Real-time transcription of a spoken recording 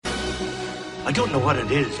I don't know what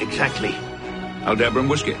it is exactly. Aldebaran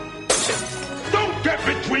whiskey. Don't get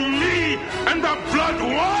between me and the blood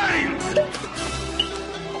wine!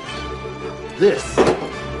 This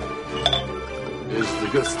is the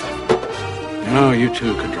good stuff. You know, you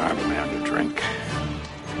two could drive a man to drink.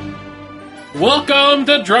 Welcome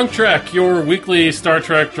to Drunk Trek, your weekly Star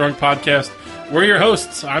Trek drunk podcast. We're your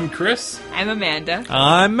hosts. I'm Chris. I'm Amanda.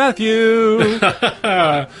 I'm Matthew.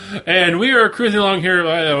 And we are cruising along here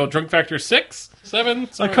at Drunk Factor 6, 7?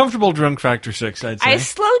 A comfortable drunk factor 6, I'd say. I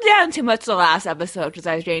slowed down too much the last episode because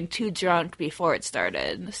I was getting too drunk before it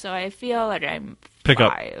started. So I feel like I'm Pick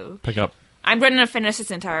 5. up. I'm going to finish this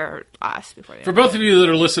entire class before the For both of you that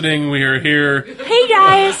are listening, we are here. Hey,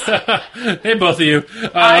 guys. Hey, both of you.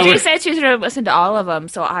 Audrey said she was going to listen to all of them.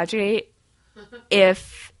 So, Audrey,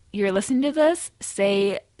 if you're listening to this,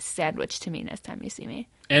 say sandwich to me next time you see me.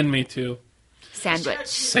 And me, too.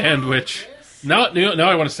 Sandwich. Now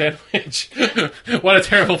I want a sandwich. What a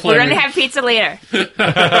terrible flavor. We're going to have pizza later.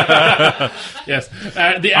 Yes.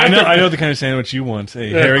 I know the kind of sandwich you want. A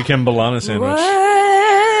Harry Kim Balana sandwich. What?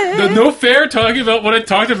 No fair talking about what I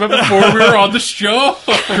talked about before we were on the show.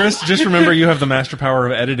 Chris, just remember you have the master power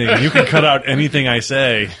of editing. You can cut out anything I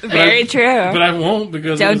say. Very true. But I won't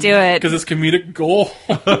because Don't do it. Because it's comedic gold.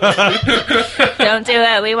 Don't do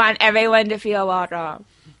it. We want everyone to feel welcome.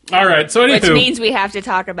 All right, so anywho. Which means we have to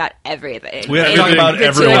talk about everything. We have to talk about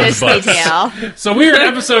everyone's butts. detail. So we are in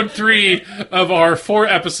episode 3 of our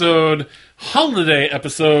 4-episode holiday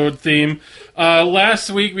episode theme. Last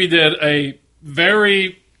week we did a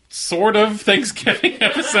very sort of Thanksgiving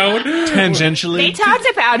episode. Tangentially. They talked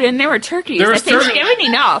about it and there were turkeys. There was Thanksgiving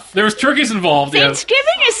enough. There was turkeys involved, yes.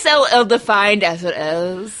 Thanksgiving is so ill-defined as it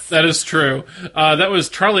is. That is true. That was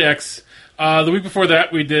Charlie X. The week before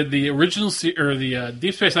that, we did the original the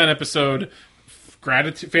Deep Space Nine episode,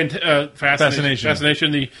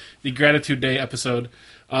 Fascination, the Gratitude Day episode.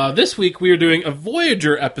 This week, we are doing a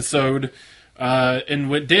Voyager episode,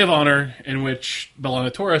 Day of Honor, in which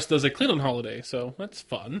B'Elanna Torres does a Klingon holiday. So that's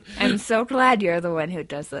fun. I'm so glad you're the one who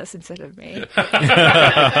does this instead of me.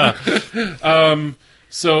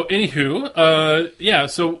 So, anywho,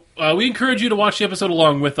 we encourage you to watch the episode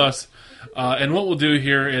along with us. And what we'll do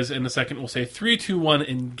here is, in a second, we'll say 3, 2, 1,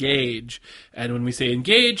 engage. And when we say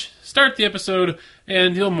engage, start the episode,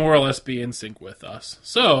 and you'll more or less be in sync with us.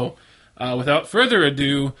 So, without further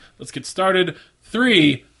ado, let's get started.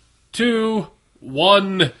 3, 2,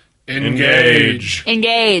 1, engage.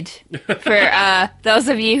 Engage. For those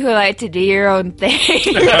of you who like to do your own thing.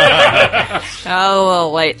 Oh, a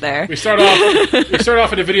little light there. We start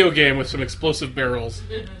off in a video game with some explosive barrels.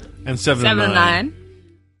 And 7 and 9.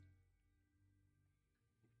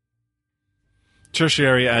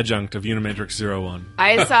 Tertiary adjunct of Unimatrix 01.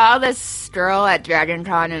 I saw this girl at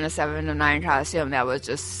DragonCon in a 7 of 9 costume that was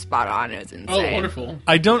just spot on. It was insane. Oh, wonderful.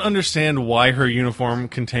 I don't understand why her uniform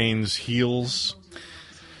contains heels.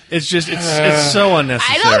 It's just, it's so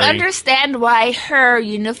unnecessary. I don't understand why her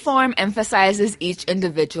uniform emphasizes each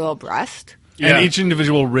individual breast. Yeah. And each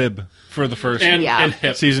individual rib for the first And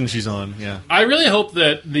hip. season she's on, yeah. I really hope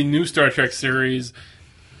that the new Star Trek series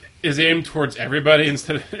is aimed towards everybody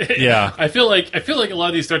instead of... Yeah. I feel like a lot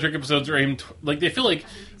of these Star Trek episodes are aimed... they feel like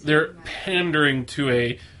they're pandering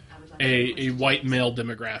to a white male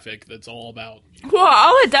demographic that's all about... Well,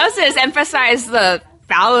 all it does is emphasize the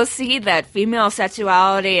fallacy that female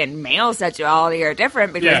sexuality and male sexuality are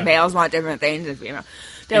different because males want different things than females.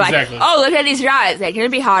 They're Exactly. like, oh, look at these guys. They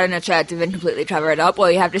can be hot and attractive and completely cover it up.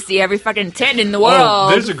 Well, you have to see every fucking tit in the world.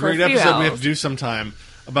 Oh, there's a great for episode we females. have to do sometime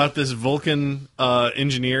about this Vulcan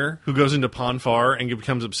engineer who goes into Ponfar and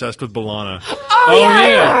becomes obsessed with B'Elanna. Oh, yeah, I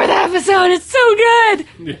remember that episode. It's so good.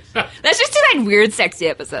 Let's just do like weird, sexy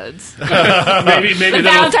episodes. maybe Like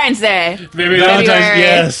Valentine's Day. Maybe Valentine's, February.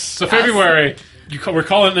 yes. So February, we're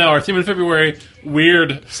calling it now our theme in February: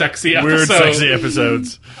 weird, sexy episodes. Weird, sexy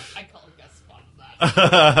episodes. I call a guest spot on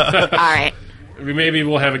that. All right. Maybe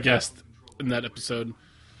we'll have a guest in that episode.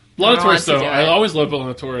 B'Elanna Torres, though, I always love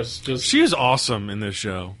B'Elanna Torres. Just She is awesome in this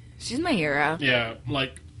show. She's my hero. yeah,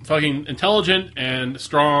 like fucking intelligent and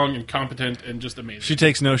strong and competent and just amazing. She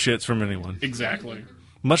takes no shits from anyone. Exactly.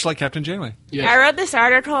 Much like Captain Janeway. Yeah. I wrote this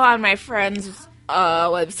article on my friend's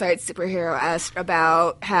website, Superhero-esque,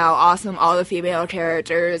 about how awesome all the female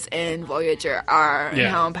characters in Voyager are and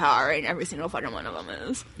how empowering every single fucking one of them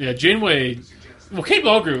is. Yeah, Janeway. Well, Kate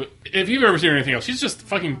Mulgrew, if you've ever seen her in anything else, she's just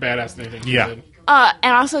fucking badass in anything. Yeah.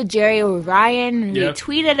 And also Jerry O'Ryan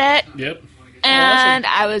retweeted it. Yep. And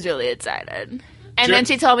I was really excited. And then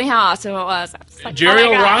she told me how awesome it was. I was like, Jerry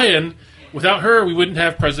oh my God. O'Ryan Without her, we wouldn't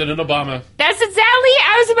have President Obama. That's exactly.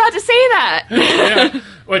 I was about to say that. Yeah,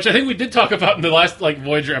 which I think we did talk about in the last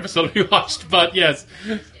Voyager episode we watched. But yes,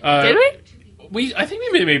 Did we? I think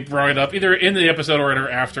we maybe brought it up either in the episode or at our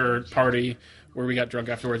after party where we got drunk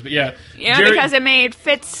afterwards. But yeah, because it made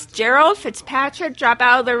Fitzpatrick drop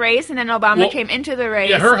out of the race, and then Obama came into the race.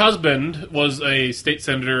 Yeah, her husband was a state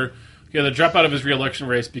senator. He had to drop out of his re-election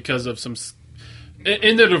race because of some.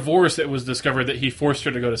 In the divorce, it was discovered that he forced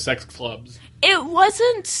her to go to sex clubs. It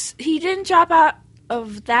wasn't. He didn't drop out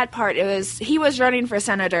of that part. It was he was running for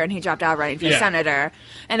senator, and he dropped out running for senator.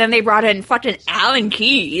 And then they brought in fucking Alan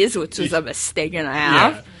Keyes, which was a mistake and a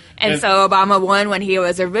half. Yeah. And so Obama won when he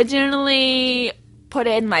was originally put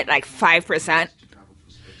in like 5%.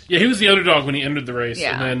 Yeah, he was the underdog when he entered the race.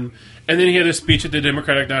 Yeah. And then he had a speech at the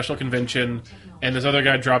Democratic National Convention, and this other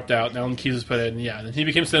guy dropped out, and Alan Keyes was put in. Yeah, and then he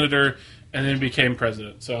became senator, and then became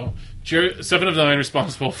president. So, 7 of 9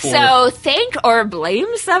 responsible for... So, thank or blame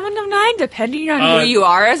 7 of 9, depending on who you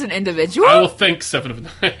are as an individual? I will thank 7 of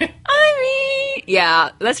 9. I mean,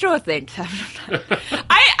 yeah, let's go with thank 7 of 9.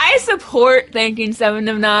 I support thanking 7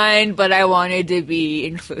 of 9, but I wanted to be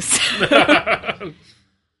inclusive.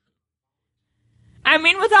 I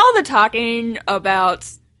mean, with all the talking about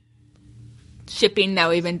shipping that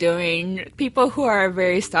we've been doing, people who are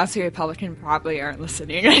very staunchly Republican probably aren't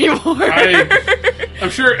listening anymore. I'm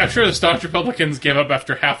sure the staunch Republicans gave up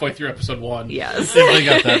after halfway through episode 1. Yes. If they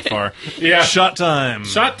got that far. Yeah. Shot time.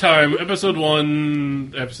 Episode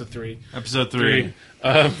 1, episode 3. Episode 3.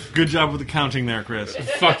 Good job with the counting there, Chris.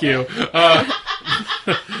 Fuck you.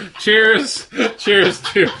 Cheers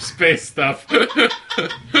to space stuff.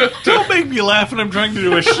 Don't make me laugh when I'm trying to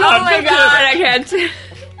do a shot. Oh my god, I can't.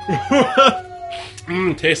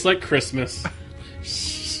 Tastes like Christmas.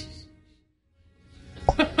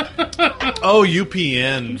 Oh,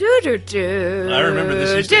 UPN. I remember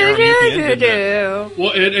this used to air on UPN, didn't it?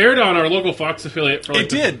 Well, it aired on our local Fox affiliate for It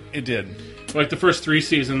did. Like the first 3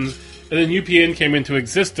 seasons, and then UPN came into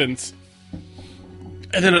existence,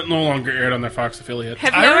 and then it no longer aired on their Fox affiliate.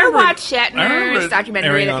 Have you ever watched Shatner's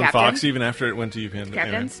documentary, The on Captain? Fox even after it went to UPN.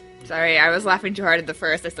 Captains? Sorry, I was laughing too hard at the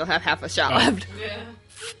first. I still have half a shot left.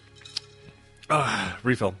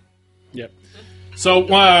 Refill. Yep. So,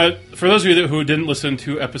 for those of you who didn't listen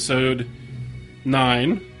to episode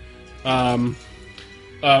 9,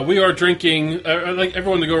 we are drinking. I'd like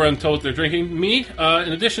everyone to go around and tell what they're drinking. Me,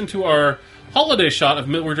 in addition to our holiday shot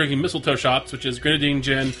we're drinking mistletoe shots, which is grenadine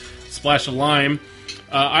gin, splash of lime.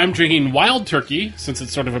 I'm drinking wild turkey since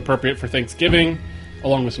it's sort of appropriate for Thanksgiving,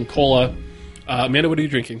 along with some cola. Amanda, what are you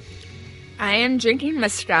drinking? I am drinking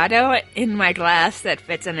Moscato in my glass that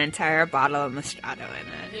fits an entire bottle of Moscato in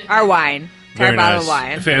it. Our wine. Entire bottle of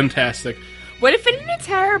wine. Fantastic. Would it fit an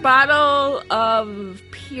entire bottle of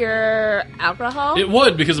pure alcohol? It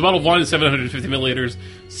would, because a bottle of wine is 750 milliliters.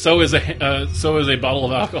 So is a bottle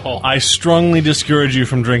of alcohol. I strongly discourage you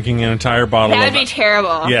from drinking an entire bottle. That would be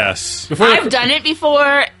terrible. Yes. I've done it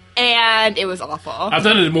before, and it was awful. I've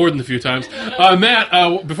done it more than a few times.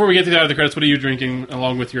 Matt, before we get to that, the credits, what are you drinking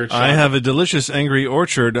along with your shot? I have a delicious Angry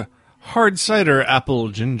Orchard hard cider apple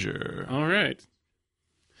ginger. All right.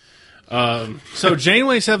 So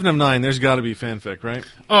Janeway 7 of 9, there's got to be fanfic, right?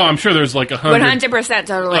 Oh, I'm sure there's like 100%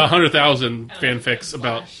 totally 100,000 fanfics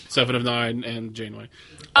about 7 of 9 and Janeway.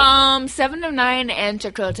 7 of 9 and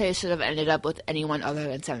Chakotay should have ended up with anyone other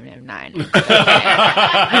than 7 of 9.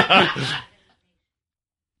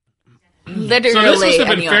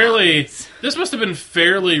 Literally, so this must have been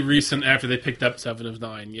fairly recent after they picked up 7 of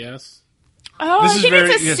 9. Yes. Oh, I think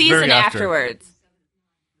it's a season afterwards.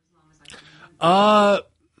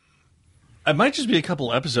 It might just be a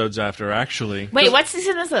couple episodes after, actually. Wait, what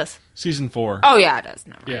season is this? Season 4. Oh, yeah, it does.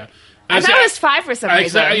 No. Yeah. I thought it was 5 for some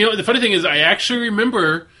reason. You know, the funny thing is, I actually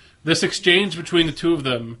remember this exchange between the two of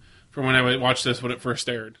them from when I watched this when it first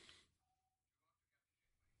aired.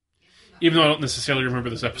 Even though I don't necessarily remember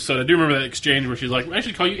this episode, I do remember that exchange where she's like, I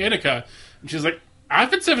should call you Annika. And she's like, I've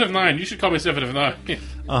been 7 of 9. You should call me 7 of 9.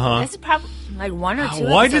 Uh-huh. This is probably like 1 or 2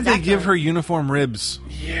 Why did they give her uniform ribs?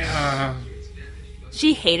 Yeah.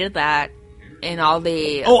 She hated that in all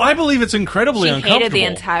the... Oh, I believe it's incredibly uncomfortable. She hated the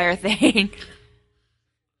entire thing.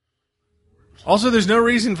 Also, there's no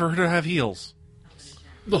reason for her to have heels.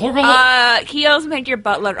 The whole heels make your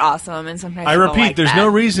butt look awesome, and sometimes I repeat, like there's that. no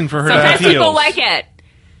reason for her to have Sometimes heels. people like it.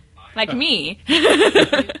 Like me.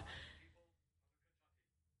 I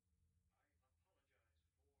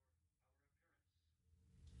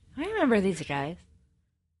remember these guys.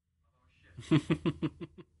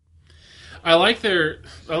 I like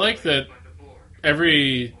that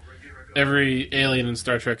every alien in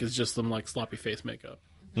Star Trek is just them like sloppy face makeup.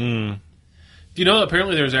 Do you know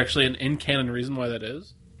apparently there's actually an in-canon reason why that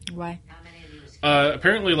is? Why?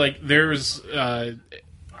 Apparently, like, there's... I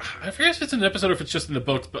forget if it's in an episode or if it's just in the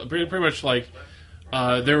books, but pretty much, like,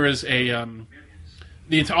 there was a...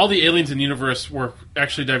 all the aliens in the universe were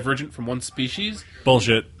actually divergent from one species.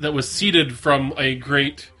 Bullshit. That was seeded from a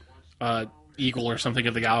great eagle or something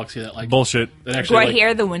of the galaxy that, like... Bullshit. That actually, Do I like,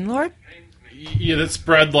 hear the Windlord? Yeah, that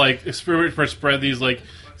spread, like... spread these, like,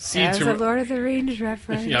 seeds... That's a Lord of the Rings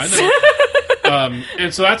reference. Yeah, I know.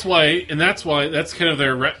 And so that's kind of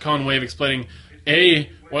their retcon way of explaining A,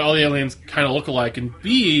 why all the aliens kind of look alike, and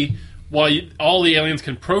B, why all the aliens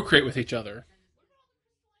can procreate with each other.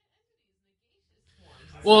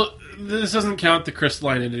 Well, this doesn't count the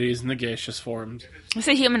crystalline entities and the gaseous forms. It's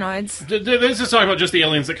the humanoids. This is talking about just the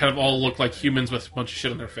aliens that kind of all look like humans with a bunch of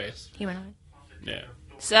shit on their face. Humanoid. Yeah.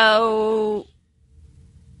 So...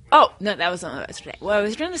 Oh, no, that was not what I was going to say. What I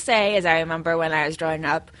was going to say is I remember when I was growing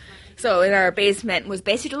up, so in our basement was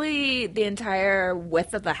basically the entire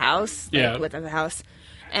width of the house. Yeah. Width of the house.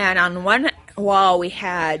 And on one wall we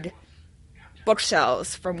had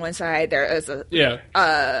bookshelves from one side. There is a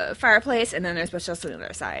fireplace, and then there's bookshelves on the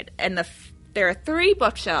other side. And there are 3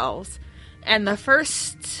 bookshelves, and the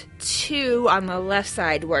first 2 on the left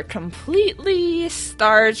side were completely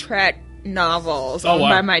Star Trek novels owned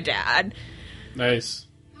by my dad. Nice.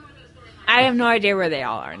 I have no idea where they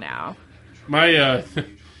all are now. My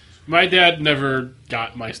dad never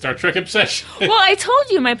got my Star Trek obsession. Well, I told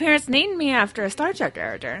you my parents named me after a Star Trek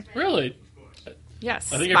character. Really?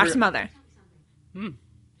 Yes, I think Spock's mother.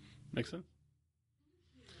 Makes sense.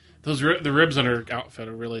 The ribs on her outfit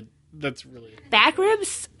are really... That's really... Back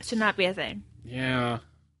ribs should not be a thing. Yeah.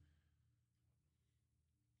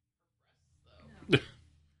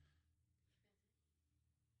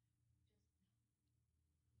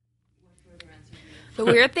 The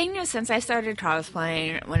weird thing is, since I started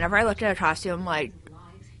cosplaying, whenever I looked at a costume like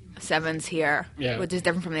Seven's here, which is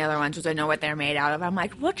different from the other ones, which I know what they're made out of, I'm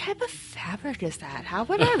like, what type of fabric is that? How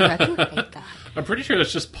would I replicate that? I'm pretty sure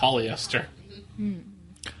that's just polyester.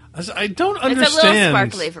 I don't understand. It's a little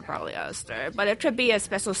sparkly for polyester, but it could be a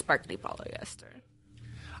special sparkly polyester.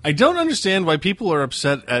 I don't understand why people are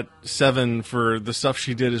upset at Seven for the stuff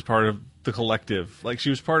she did as part of the collective. Like, she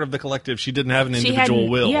was part of the collective. She didn't have an individual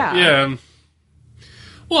will. Yeah.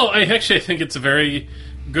 Well, I think it's a very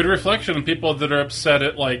good reflection on people that are upset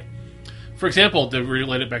at, like, for example, to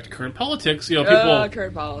relate it back to current politics, people...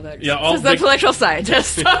 Current politics. Yeah, all this is the political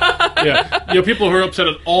scientist. People who are upset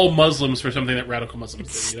at all Muslims for something that radical Muslims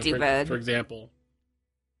do. Stupid. For example.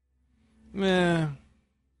 Yeah.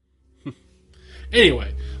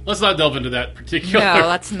 Anyway, let's not delve into that particular... No,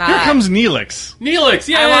 let's not. Here comes Neelix. Neelix,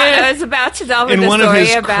 yeah! I was about to delve into the one of story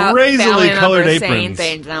his about crazily family colored members saying aprons.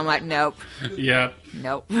 things, and I'm like, nope. Yeah.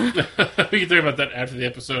 Nope. We can talk about that after the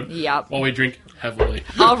episode. Yep. While we drink heavily.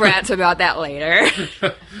 I'll rant about that later.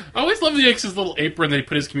 I always love Neelix's little apron that he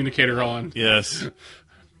put his communicator on. Yes.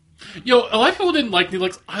 A lot of people didn't like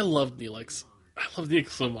Neelix. I loved Neelix. I love Neelix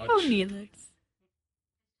so much. Oh, Neelix.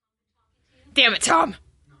 Damn it, Tom.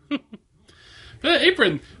 The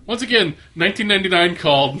apron, once again, 1999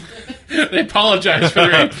 called. They apologized for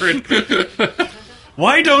their apron.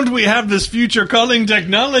 Why don't we have this future calling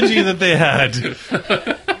technology that they had?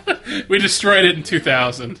 We destroyed it in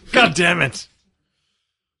 2000. God damn it.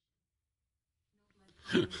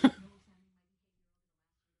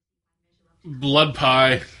 Blood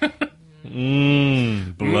pie.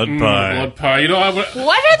 Blood pie. Blood pie.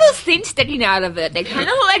 What are those things sticking out of it? They kind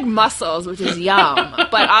of look like muscles, which is yum,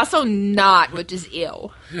 but also not, which is ew.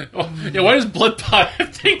 Oh, yeah, why does blood pie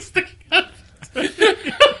have things sticking out of it?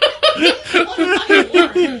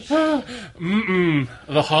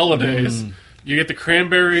 The holidays. You get the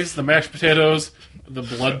cranberries, the mashed potatoes, the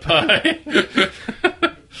blood pie.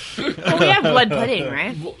 Well, we have blood pudding,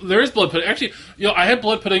 right? There is blood pudding. Actually, I had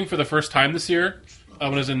blood pudding for the first time this year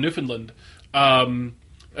when I was in Newfoundland. I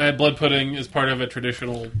had blood pudding as part of a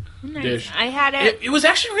traditional dish. I had it. It was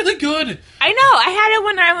actually really good. I know. I had it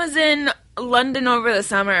when I was in London over the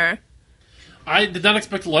summer. I did not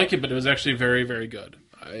expect to like it, but it was actually very, very good.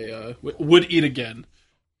 I would eat again.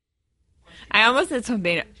 I almost did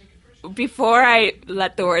something. Before I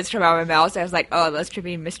let the words come out of my mouth, I was like, oh, those could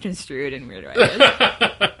be misconstrued in weird ways.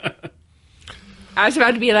 I was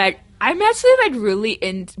about to be like, I'm actually like really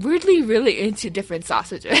into different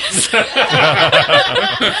sausages.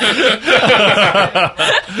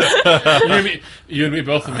 you and me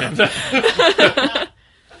both, Amanda.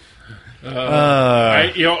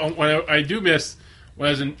 I do miss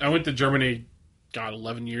when I went to Germany,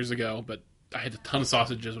 11 years ago, but I had a ton of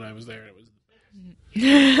sausages when I was there. It was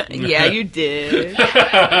yeah, you did.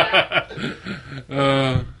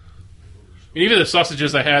 mean, even the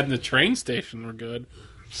sausages I had in the train station were good.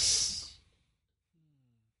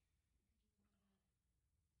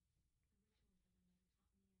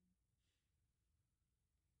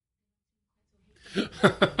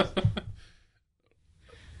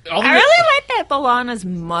 I really like that B'Elanna's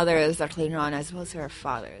mother is the Klingon as opposed to her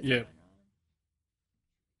father. Yeah.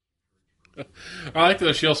 I like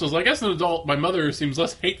that she also was like, as an adult, my mother seems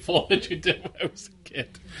less hateful than she did when I was a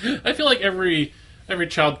kid. I feel like every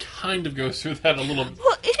child kind of goes through that a little.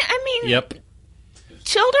 Well, I mean, Yep.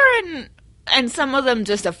 children, and some of them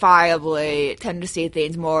justifiably tend to see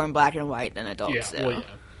things more in black and white than adults do. Well, yeah.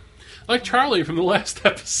 Like Charlie from the last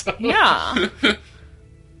episode. Yeah.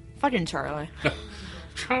 Fucking Charlie.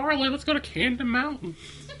 Charlie, let's go to Camden Mountain.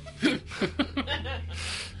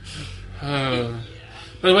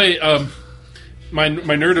 By the way, my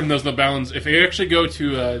nerdum knows no bounds. If you actually go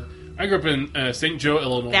to, I grew up in St. Joe,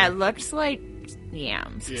 Illinois. That looks like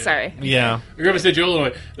yams. Yeah. Sorry. Yeah. I grew up in St. Joe,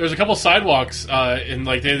 Illinois. There's a couple sidewalks, and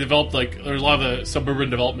like they developed there was a lot of the suburban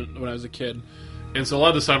development when I was a kid, and so a lot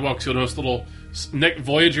of the sidewalks you'll notice little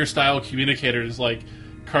Voyager style communicators like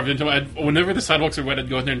carved into. Whenever the sidewalks are wet, I'd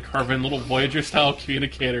go in there and carve in little Voyager style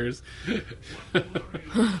communicators.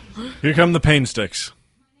 Here come the pain sticks.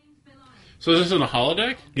 So is this in a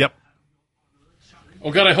holodeck? Yep.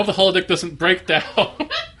 Oh god, I hope the holodeck doesn't break down.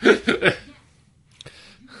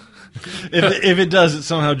 If it does, it's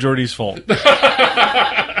somehow Geordie's fault. Jordan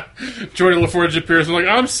LaForge appears and like,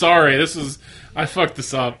 I'm sorry, I fucked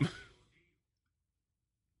this up.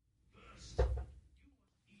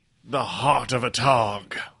 The heart of a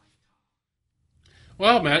Targ.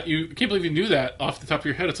 Wow, Matt, I can't believe you knew that off the top of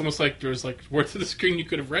your head. It's almost like there's words of the screen you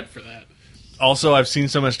could have read for that. Also, I've seen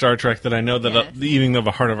so much Star Trek that I know that the eating of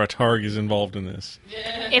a heart of a Targ is involved in this.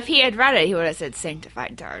 If he had read it, he would have said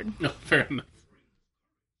sanctified tard. No, fair enough.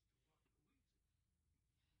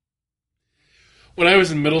 When I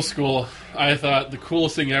was in middle school, I thought the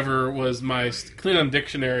coolest thing ever was my Klingon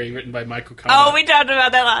dictionary written by Michael Kaba. Oh, we talked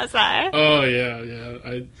about that last time. Oh, yeah.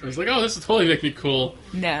 I was like, oh, this will totally make me cool.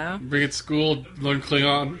 No. Bring it to school, learn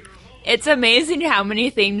Klingon. It's amazing how many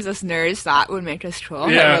things us nerds thought would make us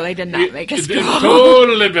cool Yeah. that really did not make us It cool.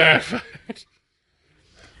 totally backfired.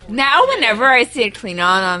 Now, whenever I see a Klingon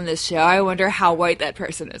on this show, I wonder how white that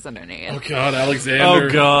person is underneath. Oh, God, Alexander. Oh,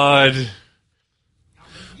 God.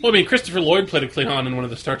 Well, I mean, Christopher Lloyd played a Klingon in one of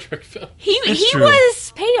the Star Trek films. He true.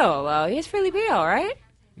 was pale, though. He was fairly pale, right?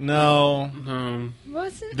 No.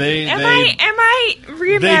 Wasn't They am I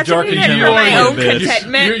reimagining darkened it him for up my a own bit.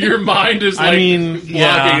 contentment? Your mind is blocking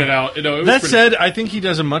it out. You know, it was That pretty- said, I think he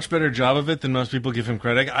does a much better job of it than most people give him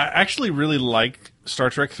credit. I actually really like Star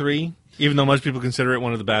Trek 3, even though most people consider it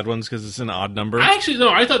one of the bad ones because it's an odd number. I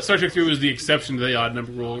thought Star Trek 3 was the exception to the odd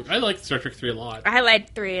number rule. I liked Star Trek 3 a lot. I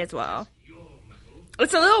liked 3 as well.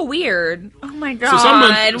 It's a little weird. Oh my god!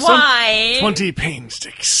 So Why? 20 pain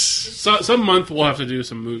sticks. Some month we'll have to do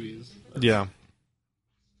some movies. Yeah.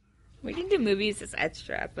 We can do movies as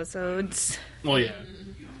extra episodes, Well, yeah.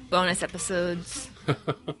 bonus episodes.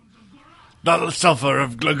 The sulphur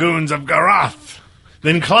of lagoons of Garath.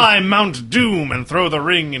 Then climb Mount Doom and throw the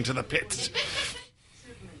ring into the pit.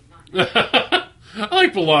 I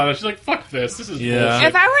like B'Elanna. She's like, fuck this. This is bullshit.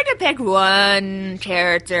 If I were to pick one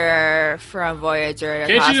character from Voyager to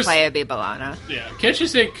Can't you cosplay, just- it'd be B'Elanna. Yeah. Can't you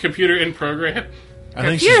say computer in program? I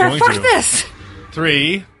think she's Here, going fuck to. this!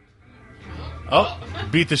 3. Oh,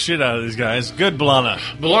 beat the shit out of these guys. Good, B'Elanna.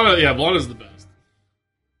 B'Elanna's the best.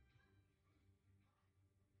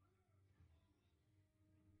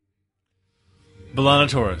 B'Elanna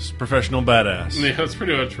Torres, professional badass. Yeah, that's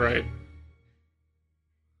pretty much right.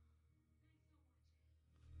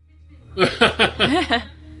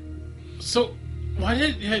 So, why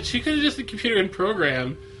did she could have just the computer in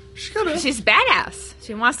program? She's badass.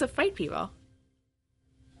 She wants to fight people.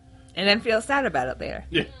 And then feel sad about it later.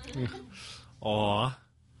 Yeah. Aw.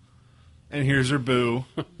 And here's her boo.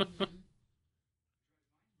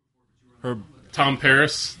 Her, Tom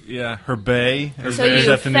Paris. her bae. So Is you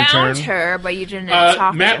that the new found term? her, but you didn't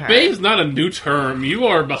talk to Matt her. Bay is not a new term. You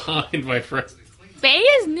are behind, my friend. Bay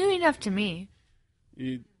is new enough to me.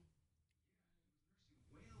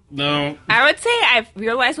 No. I would say I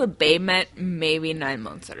realized what Bay meant maybe 9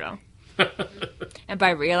 months ago. And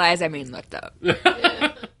by realize, I mean looked up.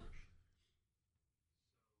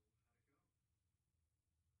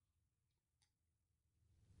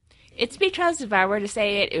 It's because if I were to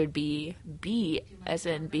say it, it would be B as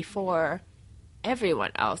in before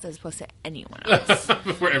everyone else as opposed to anyone else.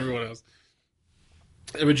 Before everyone else.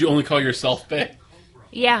 Would you only call yourself Bay?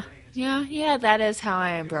 Yeah, that is how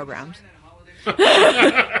I am programmed.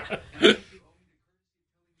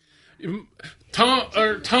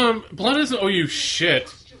 Tom, blood doesn't owe you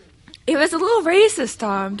shit. It was a little racist,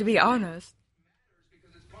 Tom, to be honest.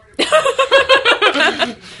 For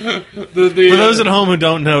those at home who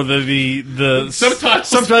don't know, the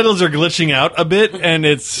subtitles are glitching out a bit, and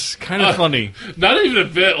it's kind of funny. Not even a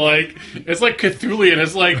bit. Like it's like Cthulhian.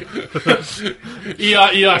 It's like Cthulhu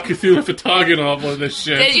Photogin of this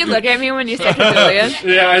shit. Did you look at me when you said Cthulhian?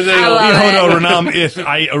 Yeah, I think. I love it. Renam if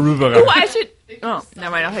I Aruba. Oh, I should. Oh,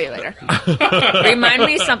 never mind. I'll tell you later. Remind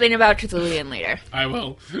me something about Cthulhian later. I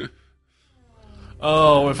will.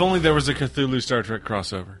 Oh, if only there was a Cthulhu Star Trek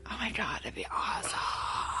crossover. Oh my god, that'd be awesome.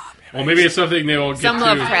 Well, maybe it's something they will get Some to.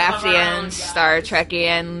 Lovecraftian, Star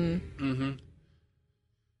Trekian.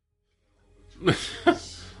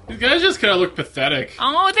 These guys just kind of look pathetic.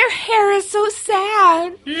 Oh, their hair is so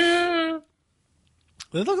sad. Yeah.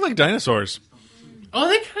 They look like dinosaurs. Oh,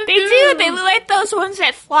 they kind of They do. They look like those ones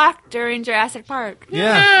that flocked during Jurassic Park.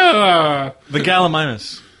 Yeah. The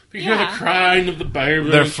Gallimimus. You hear the crying of the bear.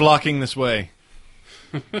 They're flocking this way.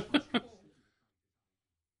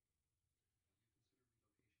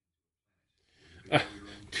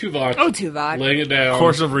 Tuvok. Oh, Tuvok. Laying it down.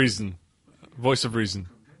 Course of reason. Voice of reason.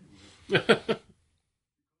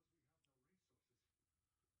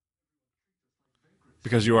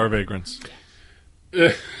 Because you are vagrants.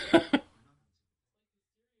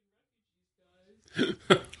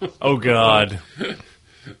 Oh, God.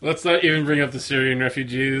 Let's not even bring up the Syrian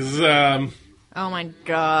refugees. Oh my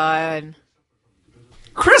god.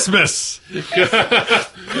 Christmas! Christmas,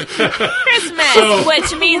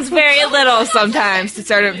 which means very little sometimes to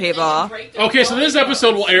certain people. Okay, so this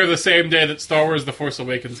episode will air the same day that Star Wars The Force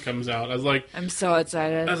Awakens comes out. I'm so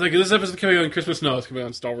excited. I was like, is this episode coming out on Christmas? No, it's coming out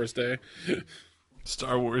on Star Wars Day.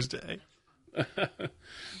 Star Wars Day.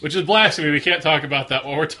 Which is blasphemy. We can't talk about that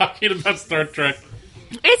while we're talking about Star Trek.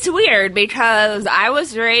 It's weird because I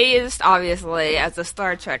was raised, obviously, as a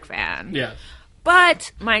Star Trek fan. Yeah.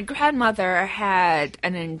 But my grandmother had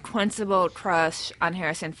an invincible crush on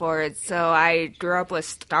Harrison Ford, so I grew up with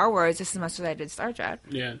Star Wars just as much as I did Star Trek.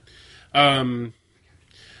 Yeah. My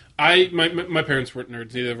parents weren't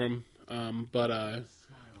nerds, either of them. But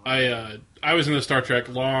I was into Star Trek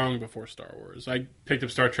long before Star Wars. I picked up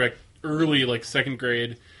Star Trek early, like second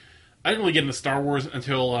grade. I didn't really get into Star Wars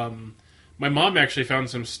until my mom actually found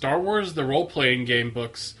some Star Wars, the role-playing game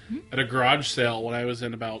books at a garage sale when I was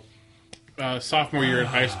in about sophomore year in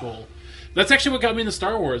high school. That's actually what got me into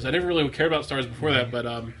Star Wars. I never really cared about Star Wars before that, but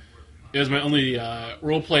it was my only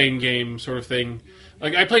role-playing game sort of thing.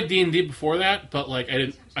 Like I played D&D before that, but like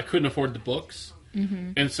I couldn't afford the books,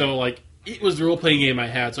 and so like it was the role-playing game I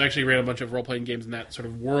had. So I actually ran a bunch of role-playing games in that sort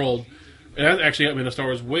of world, and that actually got me into Star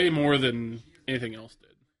Wars way more than anything else did.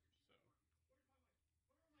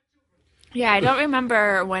 Yeah, I don't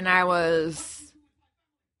remember when I was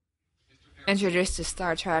introduced to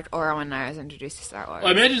Star Trek or when I was introduced to Star Wars.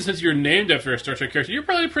 Well, I imagine since you're named after a Star Trek character, you're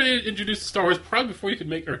probably pretty introduced to Star Wars probably before you could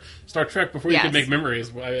make, or Star Trek before you could make memories.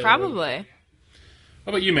 Probably. How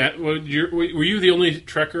about you, Matt? Were you the only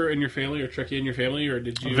Trekker in your family, or Trekkie in your family, or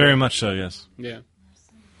did you? Very much so, yes. Yeah.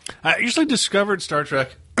 I usually discovered Star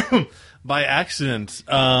Trek by accident.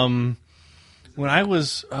 When I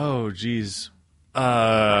was, I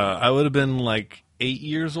would have been like 8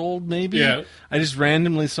 years old, maybe. Yeah. I just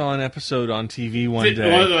randomly saw an episode on TV one day,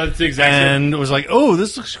 that's the exact same. and was like, "Oh,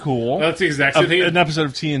 this looks cool." That's the exact same thing. An episode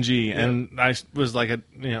of TNG, and I was like,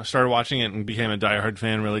 started watching it and became a diehard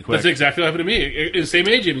fan really quick. That's exactly what happened to me. The same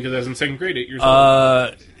age, even because I was in second grade, 8 years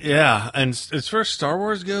old. Yeah, and as far as Star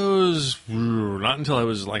Wars goes, not until I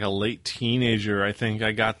was like a late teenager, I think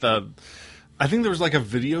I got I think there was like a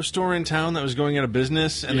video store in town that was going out of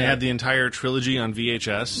business, and they had the entire trilogy on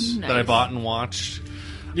VHS that I bought and watched.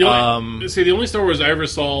 The only Star Wars I ever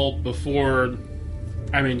saw before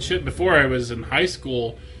I was in high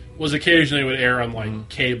school was occasionally would air on like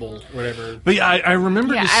cable or whatever. But yeah, I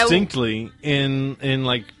remember distinctly in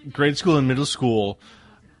like grade school and middle school,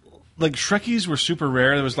 like Trekkies were super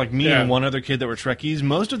rare. There was like me and one other kid that were Trekkies.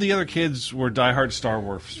 Most of the other kids were diehard Star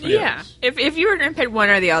Wars fans. Yeah. If you were going to pick one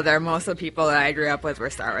or the other, most of the people that I grew up with were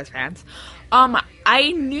Star Wars fans.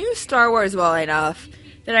 I knew Star Wars well enough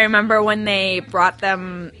that I remember when they brought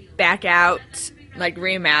them back out, like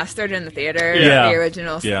remastered in the theater, the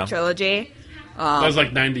original trilogy. That was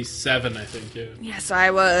like 97, I think. Yeah. Yes, I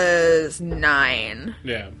was 9.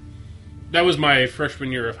 Yeah. That was my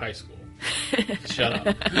freshman year of high school. Shut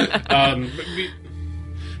up.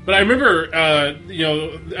 But I remember,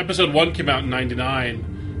 episode 1 came out in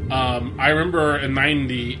 99. I remember in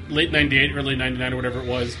late 98, early 99, or whatever it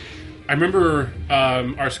was. I remember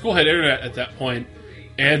our school had internet at that point,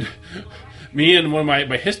 and me and one of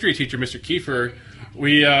my history teacher, Mr. Kiefer,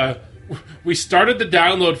 we we started the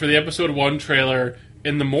download for the episode 1 trailer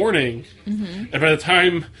in the morning, and by the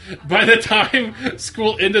time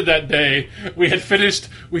school ended that day, we had finished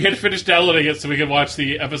downloading it so we could watch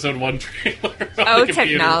the episode 1 trailer. Oh,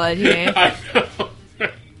 technology! I know.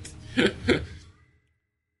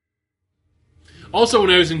 Also, when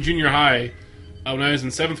I was in junior high, when I was in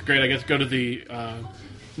 7th grade, I got to go to the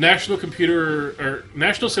National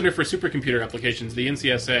Center for Supercomputer Applications, the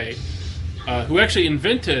NCSA, who actually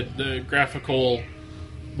invented the graphical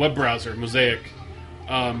web browser, Mosaic.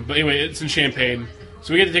 But anyway, it's in Champaign.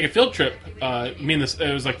 So we had to take a field trip.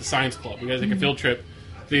 It was like the science club. We had to take a field trip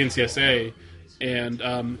to the NCSA.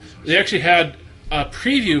 And they actually had a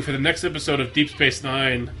preview for the next episode of Deep Space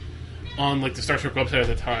Nine on like the Star Trek website at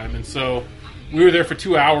the time. And so we were there for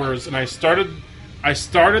 2 hours, and I started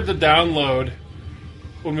the download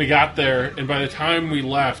when we got there, and by the time we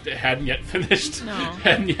left, it hadn't yet finished. No.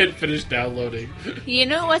 Hadn't yet finished downloading. You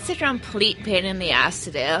know what's a complete pain in the ass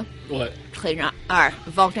to do? What? Clean up our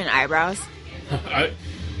Vulcan eyebrows. I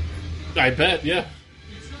bet, yeah.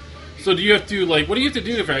 So do you have to what do you have to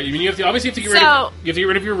do for that? I mean, you have to get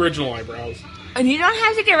rid of your original eyebrows. And you don't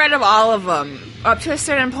have to get rid of all of them up to a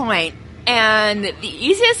certain point. And the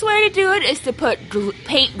easiest way to do it is to put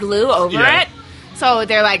paint glue over it. So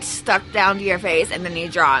they're like stuck down to your face, and then you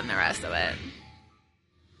draw on the rest of it.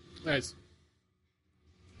 Nice.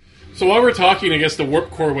 So while we're talking, I guess the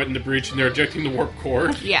warp core went into breach, and they're ejecting the warp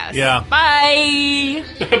core. Yes. Yeah. Bye.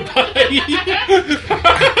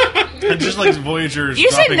 And just like Voyager's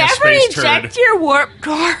You should dropping a never space eject turd. your warp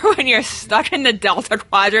core when you're stuck in the Delta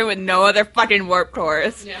Quadrant with no other fucking warp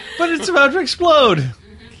cores. Yeah. But it's about to explode.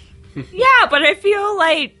 Yeah, but I feel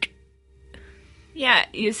like... Yeah,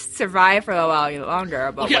 you survive for a while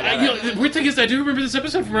longer, but whatever. The weird thing is, I do remember this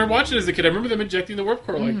episode from when I watched it as a kid. I remember them injecting the warp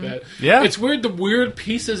core like that. Yeah. It's weird, the weird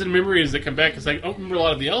pieces and memories that come back, because I don't remember a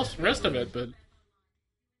lot of the rest of it, but...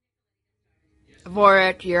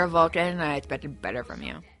 Vorik, you're a Vulcan, and I expected better from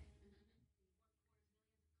you.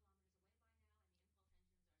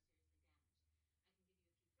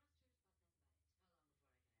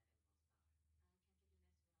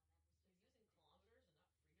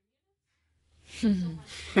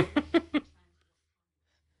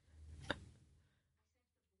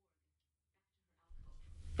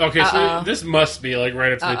 Okay, so this must be like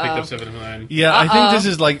right after they picked up 7 and 9. Yeah, I think this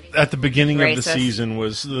is like at the beginning of the Racist. season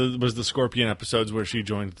was the Scorpion episodes where she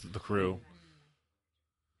joined the crew.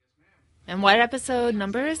 And what episode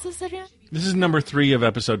number is this again? This is number 3 of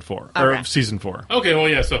episode 4 Okay. or season 4. Okay, well,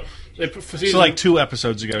 yeah, so... So like 2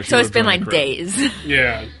 episodes ago. So it's been like days.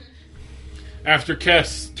 Yeah. After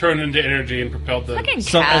Kess turned into energy and propelled the... Fucking At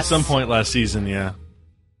Cass. some point last season, yeah.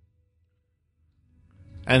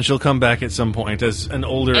 And she'll come back at some point as an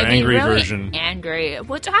older, And angry really version. Angry,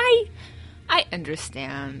 which I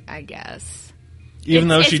understand, I guess. Even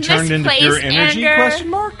though it's she turned into pure misplaced energy? anger. Question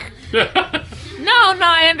mark. No,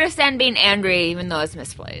 I understand being angry, even though it's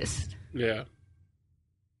misplaced. Yeah.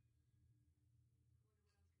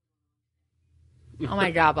 Oh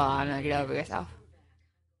my god, Balana, get over yourself.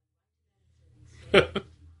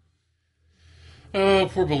 Oh,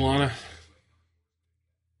 poor Balana.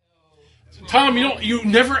 Tom, you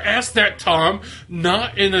never ask that, Tom.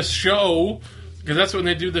 Not in a show, because that's when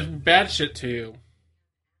they do the bad shit to you.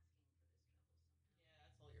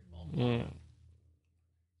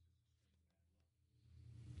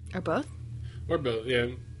 Or both? Or both, yeah.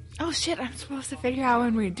 Oh shit, I'm supposed to figure out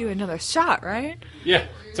when we do another shot, right? Yeah,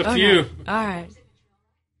 it's up Oh, to no. you. Alright.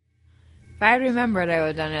 If I had remembered, I would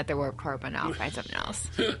have done it at the warp core, but now I'll find something else.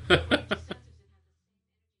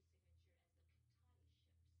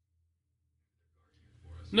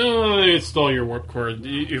 No, they stole your warp core.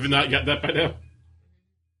 You've not got that by now?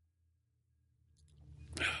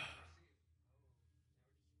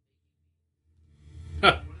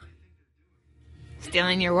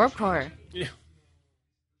 Stealing your warp core. Yeah.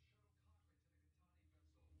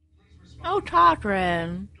 Oh,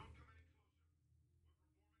 Cochrane.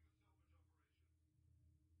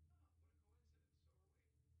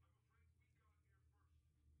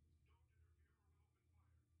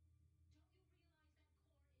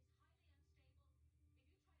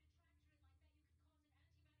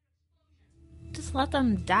 Just let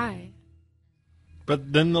them die.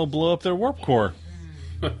 But then they'll blow up their warp core.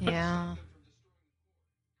 Yeah.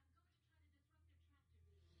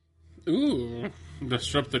 Ooh,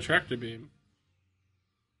 disrupt the tractor beam.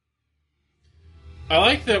 I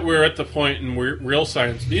like that we're at the point in real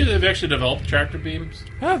science. They've actually developed tractor beams.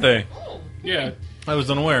 Have they? Yeah. I was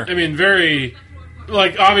unaware. I mean, very,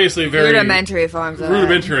 obviously very... Rudimentary forms of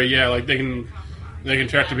Rudimentary, yeah. Like, they can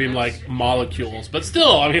tractor beam, molecules. But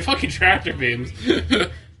still, I mean, fucking tractor beams.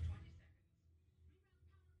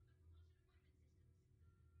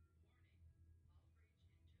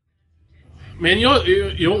 Man, you know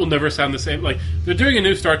it will never sound the same. Like, they're doing a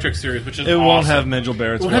new Star Trek series, which is It awesome. won't have Majel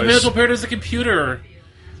Barrett's It voice. won't have Majel Barrett as a computer.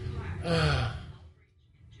 That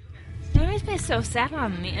makes me so sad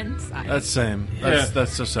on the inside. That's same.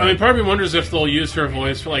 That's so sad. I mean, part of me wonders if they'll use her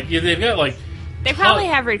voice for, like, yeah, they've got, like... They probably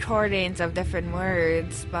have recordings of different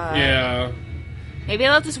words, but... Yeah. Maybe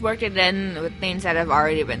they'll just work it in with things that have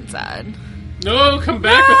already been said. No, come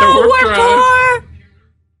back with the warp drive. core!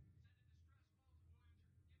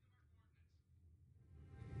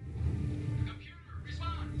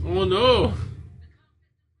 Oh, no.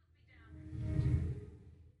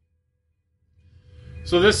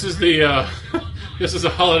 So this is the, this is a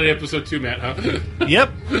holiday episode too, Matt, huh?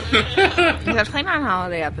 Yep. It's a Klingon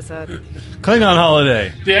holiday episode. Klingon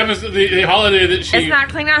holiday. The holiday that she... It's not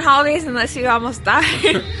Klingon holidays unless you almost die.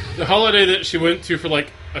 The holiday that she went to for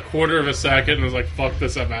like a quarter of a second and was like, fuck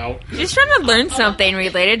this, I'm out. She's trying to learn something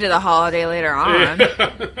related to the holiday later on.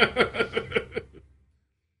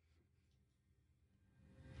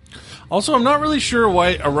 Also, I'm not really sure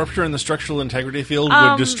why a rupture in the structural integrity field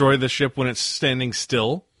would destroy the ship when it's standing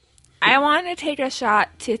still. I want to take a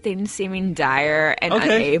shot to things seeming dire and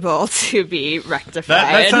unable to be rectified.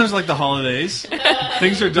 That sounds like the holidays.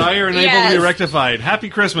 Things are dire and able to be rectified. Happy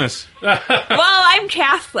Christmas. Well, I'm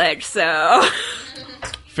Catholic, so...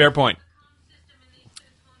 Fair point.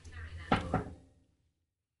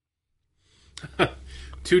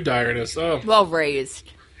 Too direness. Oh. Well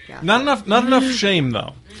raised. Not enough shame,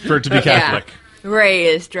 though, for it to be Catholic. Yeah.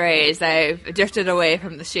 Raised. I've drifted away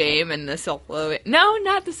from the shame and the self-loathing. No,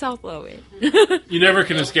 not the self-loathing. You never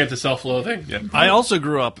can escape the self-loathing. Yeah. I also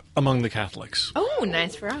grew up among the Catholics. Oh,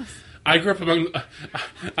 nice for us. I grew up among...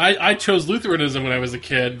 I chose Lutheranism when I was a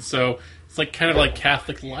kid, so it's like kind of like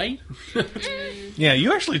Catholic light. Yeah,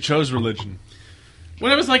 you actually chose religion.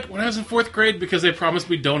 When I was in fourth grade because they promised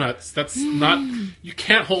me donuts. That's not... You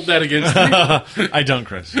can't hold that against me. I don't,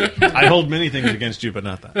 Chris. I hold many things against you, but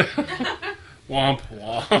not that. Womp,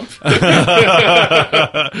 womp.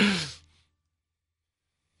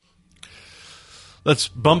 Let's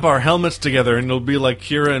bump our helmets together and it'll be like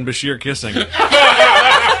Kira and Bashir kissing.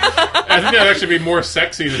 I think that'd actually be more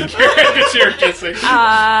sexy than Kira and Bashir kissing.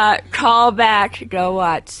 Call back. Go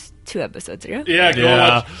watch 2 episodes ago. Yeah,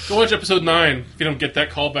 go watch episode 9 if you don't get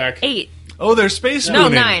that call back. 8. Oh, there's space No,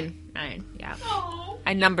 spooning. 9, yeah.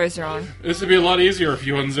 My number's wrong. This would be a lot easier if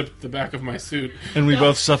you unzipped the back of my suit. And we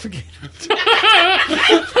both suffocated.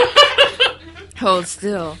 Hold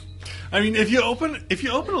still. I mean, if you open a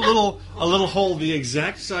little hole the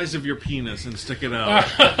exact size of your penis and stick it out.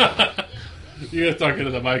 You gotta talk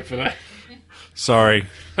into the mic for that. Sorry.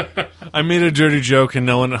 I made a dirty joke and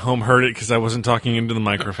no one at home heard it because I wasn't talking into the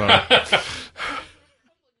microphone.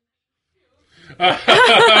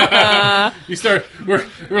 You start. We're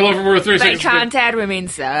over. We're 3 By seconds. contact, we mean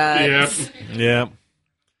sex. Yep. Yeah.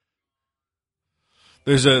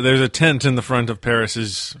 There's a tent in the front of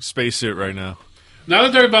Paris's spacesuit right now. Now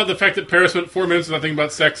that they're about the fact that Paris went 4 minutes without thinking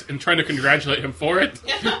about sex and trying to congratulate him for it.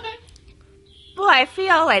 Well, I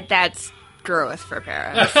feel like that's growth for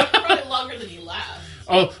Paris. Probably longer than he laughed.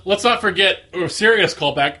 Oh, let's not forget a serious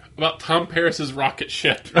callback about Tom Paris's rocket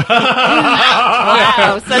ship.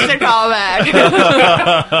 Wow, such a callback.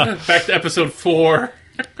 Back to episode 4.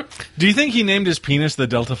 Do you think he named his penis the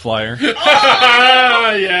Delta Flyer?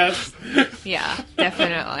 Yes. Yeah,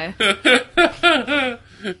 definitely.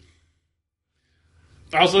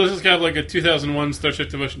 Also, this is kind of like a 2001 Star Trek: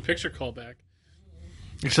 The Motion Picture callback.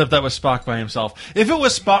 Except that was Spock by himself. If it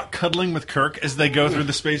was Spock cuddling with Kirk as they go through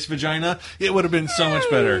the space vagina, it would have been so much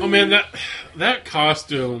better. Oh man, that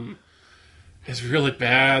costume is really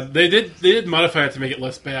bad. They did modify it to make it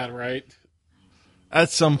less bad, right?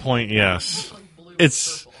 At some point, yes.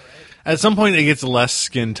 At some point it gets less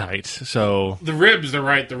skin tight. So The ribs, they're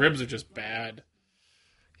right. The ribs are just bad.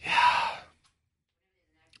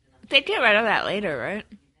 They get rid of that later, right?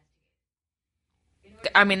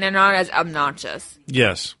 I mean, they're not as obnoxious.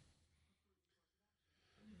 yes.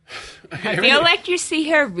 I feel like you see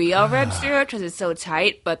her real ribs through it because it's so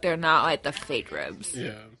tight, but they're not like the fake ribs.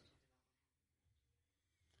 Yeah.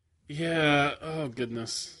 Yeah. Oh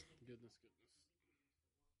goodness.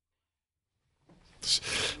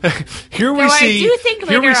 Here we Though I see do think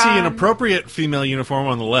here we later see an on- appropriate female uniform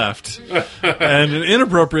on the left and an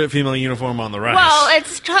inappropriate female uniform on the right. Well,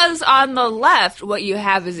 it's because on the left, what you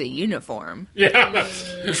have is a uniform. Yeah.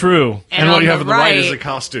 True. And what on you the have on the right is right- a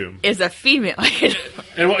costume. Is a female.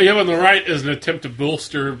 And what you have on the right is an attempt to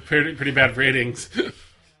bolster pretty bad ratings.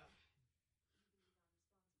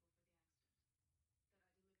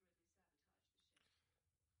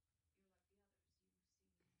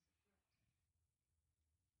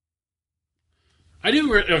 I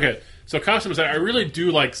do. Okay, So costume aside, I really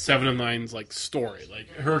do like Seven of Nine's like story, like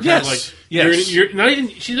her kind Yes. of like Yes. Yearn, not even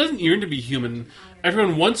she doesn't yearn to be human.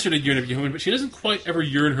 Everyone wants her to yearn to be human, but she doesn't quite ever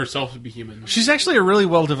yearn herself to be human. She's actually a really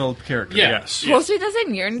well-developed character. Yeah. Yes. Well, she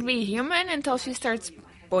doesn't yearn to be human until she starts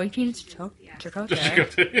boinking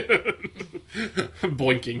Chakotay.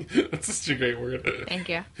 Boinking. That's such a great word. Thank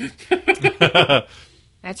you.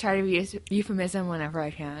 I try to use euphemism whenever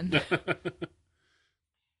I can.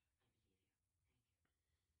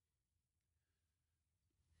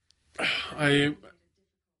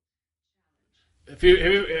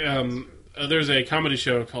 There's a comedy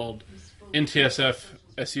show called NTSF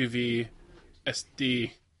SUV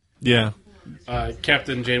SD. Yeah.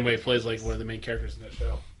 Captain Janeway plays like one of the main characters in that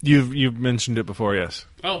show. You've mentioned it before, yes.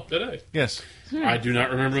 Oh, did I? Yes. I do not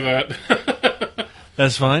remember that.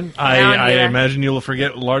 That's fine. I imagine you will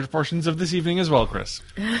forget large portions of this evening as well, Chris.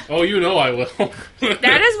 Oh, you know I will.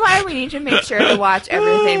 That is why we need to make sure to watch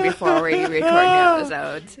everything before we record the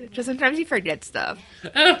episodes. Because sometimes you forget stuff.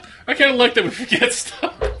 I kind of like that we forget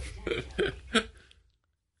stuff.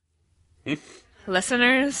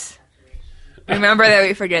 Listeners, remember that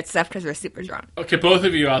we forget stuff because we're super drunk. Okay, both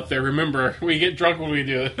of you out there, remember, we get drunk when we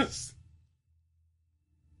do this.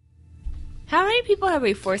 How many people have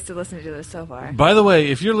we forced to listen to this so far? By the way,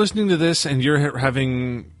 if you're listening to this and you're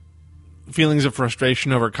having feelings of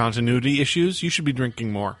frustration over continuity issues, you should be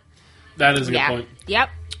drinking more. That is a good point. Yep.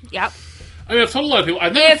 I mean, I've told a lot of people.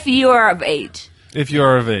 If you are of age. If you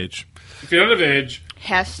are of age. If you're not of age,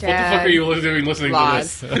 Hashtag what the fuck are you doing listening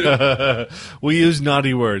laws. to this? We use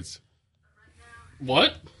naughty words.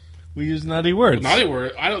 What? We use naughty words. Naughty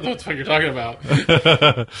word? I don't know what the fuck you're talking about.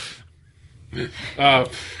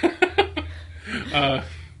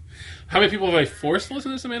 How many people have I forced to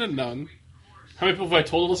listen to this, Amanda? None. How many people have I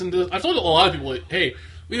told to listen to this? I've told a lot of people, hey,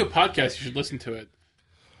 we do a podcast, you should listen to it.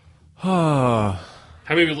 How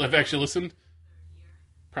many people have actually listened?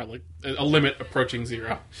 Probably a limit approaching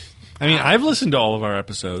 0. I mean, I've listened to all of our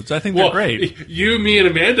episodes. I think they're great. You, me, and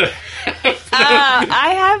Amanda have.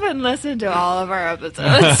 I haven't listened to all of our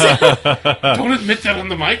episodes. Don't admit that on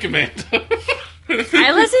the mic, Amanda. I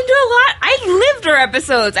listen to a lot. I lived our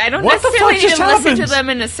episodes. I don't What the necessarily fuck need just to listen to happened? them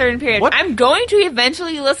in a certain period. What? I'm going to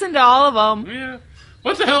eventually listen to all of them. Yeah.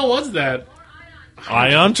 What the hell was that?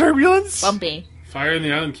 Ion turbulence? Bumpy. Fire in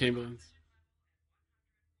the island ambulance.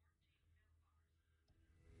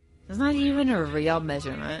 It's not even a real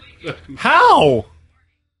measurement. How?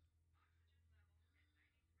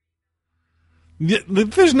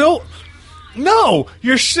 There's no... No!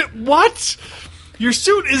 What? Your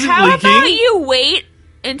suit isn't How leaking. about you wait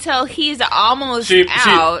until he's almost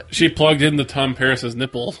out She plugged in the Tom Paris's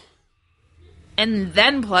nipple. and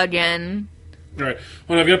then plug in? All right.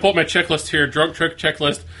 Well, I'm going to pull up my checklist here. Drunk trick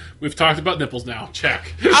checklist. We've talked about nipples now.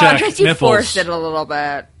 Check. Oh, because you nipples. forced it a little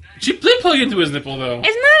bit. She did plug into his nipple, though. It's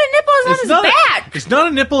not a nipple, it's on his back. It's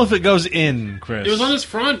not a nipple if it goes in, Chris. It was on his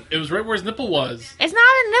front. It was right where his nipple was. It's not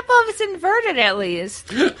a nipple if it's inverted, at least.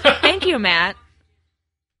 Thank you, Matt.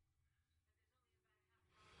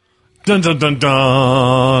 Dun dun dun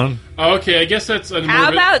dun. Okay, I guess that's...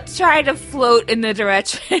 How about try to float in the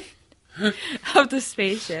direction of the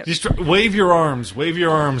spaceship? Just wave your arms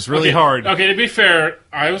really hard. Okay, to be fair,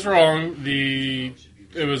 I was wrong.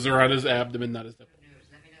 It was around his abdomen, not his nipple.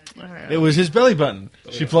 It was his belly button.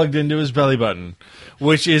 She plugged into his belly button,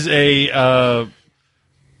 which is a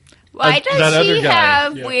Why that does other she guy.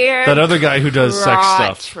 have weird that other guy who does sex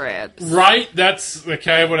crotch stuff. ribs? Right? That's the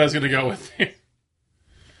kind of what I was going to go with.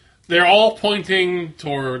 They're all pointing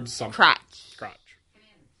towards something. Crotch.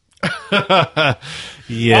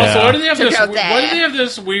 Yeah. Also, why do they have Check out that. why do they have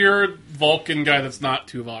this weird Vulcan guy that's not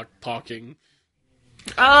Tuvok talking?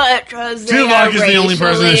 Oh, because Tuvok is the only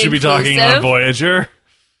person that should be talking on Voyager.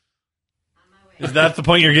 Is that the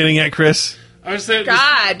point you're getting at, Chris? I was saying,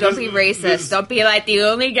 God, don't be racist. Don't be like the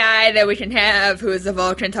only guy that we can have who is a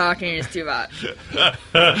Vulcan talking is Tuvok.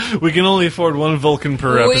 We can only afford one Vulcan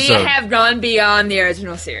per We episode. have gone beyond the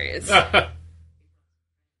original series.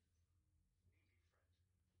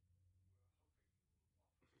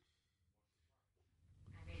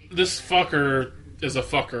 This fucker is a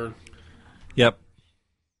fucker. Yep.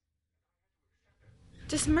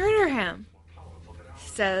 Just murder him.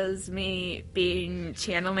 Says me being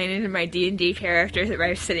channeling into my D&D character that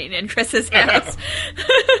I'm sitting in Chris's house.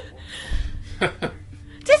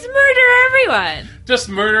 Just murder everyone. Just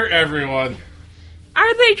murder everyone.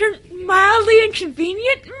 Are they mildly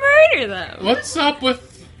inconvenient? Murder them. What's up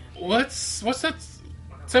with what's that?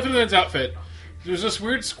 Stephanie Lynn's outfit. There's this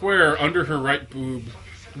weird square under her right boob.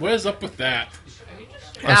 What is up with that?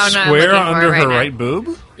 A square under her right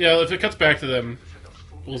boob? Yeah, if it cuts back to them,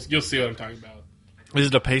 you'll see what I'm talking about. Is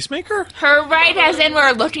it a pacemaker? Her right as in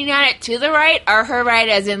we're looking at it to the right, or her right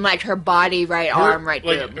as in like her body, right arm, right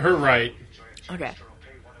boob? Her right. Okay.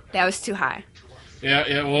 That was too high.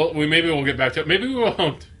 Yeah, well, maybe we'll get back to it. Maybe we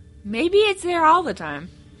won't. Maybe it's there all the time.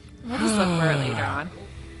 We'll just look for it later on.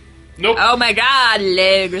 Nope. Oh my god,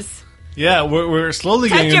 legs. Yeah, we're slowly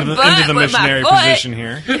Touch getting your into butt the with my missionary foot. position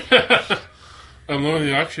here. I'm lowering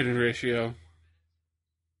the oxygen ratio.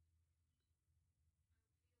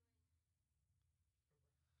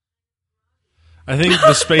 I think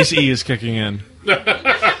the Space E is kicking in.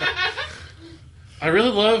 I really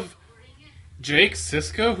love Jake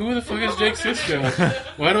Sisko. Who the fuck is Jake Sisko?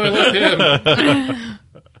 Why do I love him?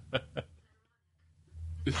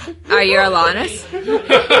 Are you Alanis?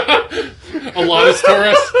 Alanis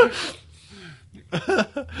Taurus.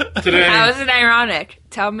 Today. How is it ironic?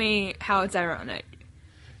 Tell me how it's ironic.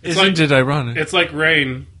 Isn't it ironic? It's like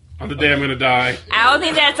rain on the day I'm going to die. I don't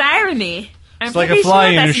think that's irony. I'm like pretty a fly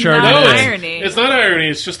in sure your that's shirt. not No, irony. It's not irony.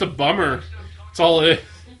 It's just a bummer. It's all it is.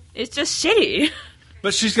 It's just shitty.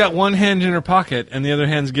 But she's got one hand in her pocket, and the other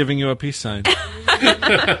hand's giving you a peace sign.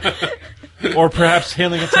 Or perhaps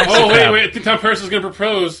hailing a taxi Oh, cab. wait. I think Tom Paris is going to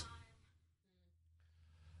propose.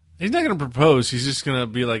 He's not going to propose. He's just going to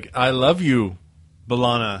be like, I love you,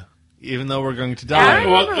 B'Elanna, even though we're going to die. I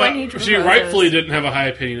remember when he She proposes. rightfully didn't have a high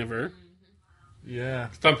opinion of her. Yeah.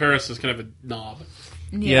 Tom Paris is kind of a knob.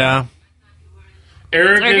 Yeah.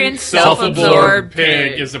 Arrogant, self-absorbed self-absorbed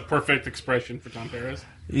pig. pig is a perfect expression for Tom Paris.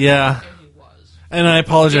 Yeah. And I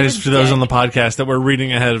apologize David's for those dead. on the podcast that we're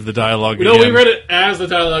reading ahead of the dialogue No, again. we read it as the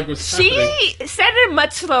dialogue was happening. She said it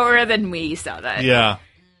much slower than we said it. Yeah.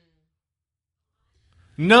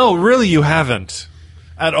 No, really, you haven't.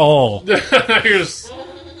 At all. You're just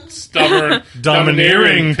stubborn,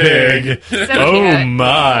 Domineering pig. Oh, cute.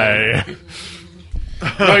 my.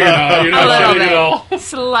 No, you're not. You're A not little shitting at all. bit.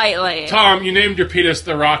 Slightly. Tom, you named your penis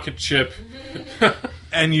the rocket ship.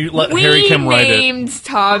 And you let We Harry Kim write it. named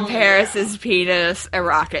Tom Paris's penis a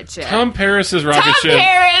rocket ship. Tom Paris's rocket Tom ship.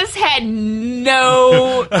 Paris had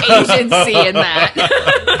no agency in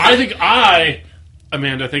that.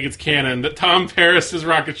 Amanda, I think it's canon that Tom Paris's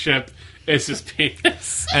rocket ship is his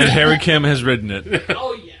penis. And Harry Kim has written it.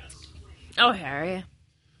 Oh, yes. Oh, Harry.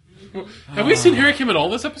 Have we seen Harry Kim at all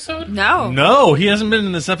this episode? No. No, he hasn't been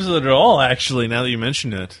in this episode at all, actually, now that you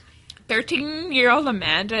mention it. 13-year-old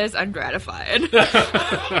Amanda is ungratified.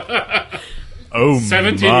 Oh,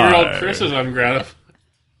 17-year-old my. Chris is ungratified.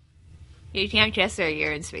 You can't kiss her,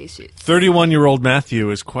 you're in spacesuits. 31-year-old Matthew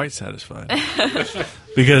is quite satisfied.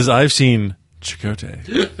 Because I've seen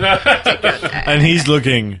Chakotay. And he's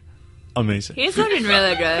looking amazing. He's looking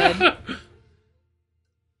really good.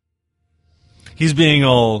 He's being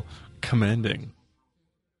all commanding.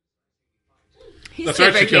 He's That's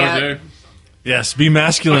right, super cute. Chico. Yes, be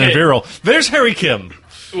masculine and Okay. virile. There's Harry Kim.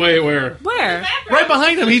 Wait, where? Where? Right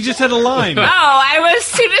behind him. He just had a line. Oh, I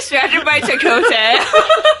was too distracted by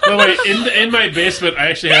Chakotay. No, wait. In my basement, I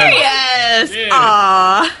actually There he have. is. Yeah.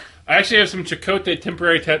 Aww. I actually have some Chakotay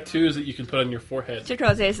temporary tattoos that you can put on your forehead.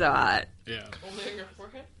 Chakotay's so hot. Yeah. Only on your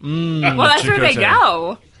forehead? Well, that's where they Chakotay.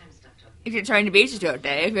 go. If you're trying to be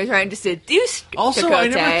Chakotay, if you're trying to seduce Also, Chakotay. I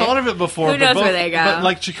never thought of it before. Who knows where they go? But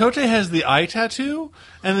like Chakotay has the eye tattoo,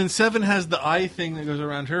 and then Seven has the eye thing that goes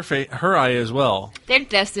around her her eye as well. They're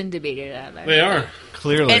destined to be together. They are.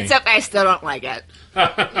 Clearly, Except I still don't like it.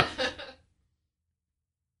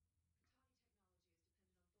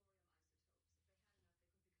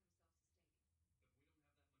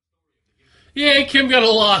 Yay, Kim got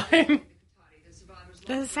a line.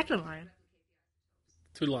 There's a second line.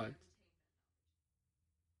 2 lines.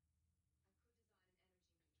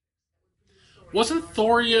 Wasn't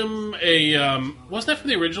thorium a wasn't that from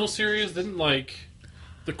the original series? Didn't like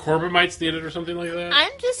the Corbamites need it or something like that?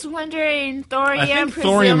 I'm just wondering, thorium. I think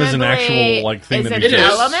thorium is an actual presumably like thing is that an It is.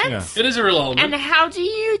 element. Yeah. It is a real element. And how do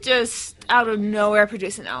you just out of nowhere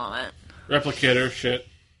produce an element? Replicator shit.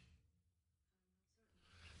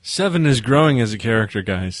 Seven is growing as a character,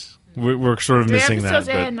 guys. We're sort of 3 missing that. episodes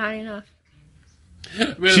in, But not enough. I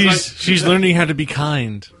mean, it's she's learning how to be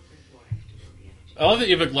kind. I love that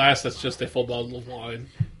you have a glass that's just a full bottle of wine.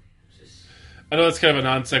 I know that's kind of a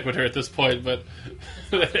non sequitur at this point, but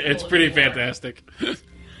it's pretty fantastic.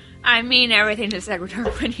 I mean everything to secretary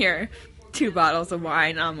when you're 2 bottles of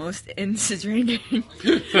wine almost into drinking.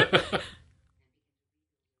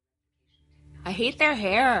 I hate their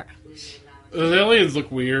hair. The aliens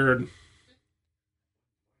look weird.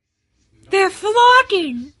 They're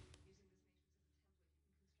flocking.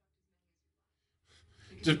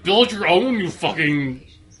 Just build your own, you fucking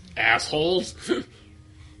assholes.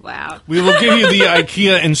 Wow. We will give you the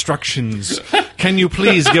IKEA instructions. Can you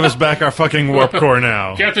please give us back our fucking warp core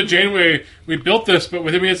now? Captain Janeway, we built this, but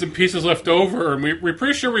we had some pieces left over, and we're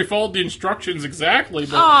pretty sure we followed the instructions exactly.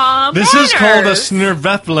 But Aw, This is called a manners.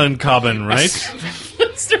 Snurveflin Cobbin, right?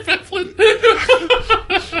 Mr. Mifflin.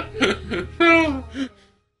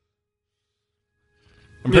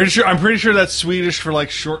 I'm pretty sure that's Swedish for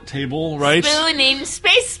like short table, right? Spooning.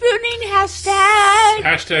 Space spooning hashtag.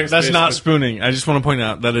 Hashtag That's space not spooning. I just want to point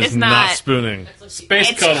out that is It's not not. spooning.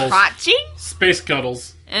 Space It's cuddles. crotching? Space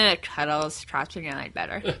cuddles. Cuddles. Crotching, I like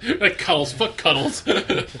better. Like cuddles. Fuck cuddles.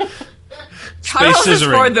 Cuddles is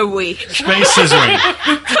scissoring. for the weak. Space scissoring.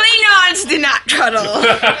 Klingons do not cuddle.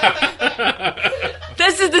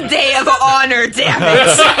 This is the day of honor, damn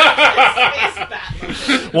it.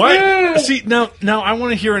 What? See, now I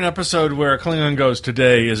want to hear an episode where a Klingon goes,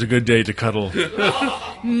 "Today is a good day to cuddle."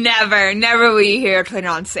 Never will you hear a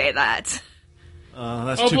Klingon say that.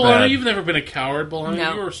 That's Oh, too B'Elanna, bad. you've never been a coward, B'Elanna.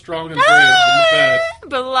 No. You were strong and brave in the past.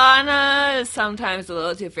 B'Elanna is sometimes a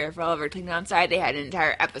little too fearful of her Klingon side. They had an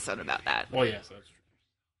entire episode about that. Well, yes, that's true.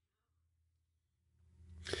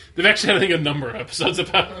 They've actually had, I think, a number of episodes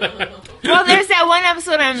about that. Well, there's that one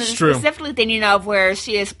episode I'm true. specifically thinking of where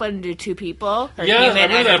she is split into two people. Her Yeah, I human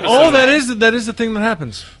remember and that her episode. Oh, that is the thing that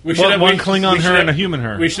happens. We should have one we- Klingon we should her have- and a human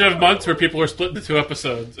her. We should have months where people are split into two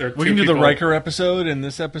episodes. Or We two can do the people. Riker episode and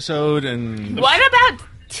this episode, and What about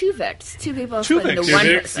two Vix? Two people split into Vix. one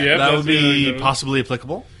Vix, person. yeah. that would be That's- possibly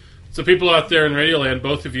applicable. So people out there in Radioland,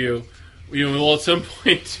 both of you will at some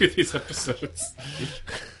point do these episodes.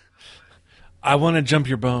 I want to jump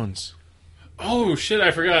your bones. Oh, shit,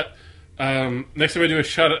 I forgot. Next time I do a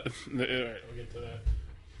shot at... Alright, we'll get to that.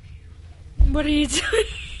 What are you doing?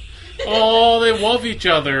 Oh, they love each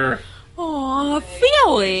other. Aw,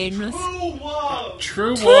 feelings.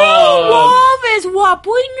 True True love. love is what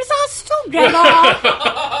brings us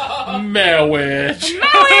together. Marriage.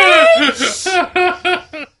 Marriage.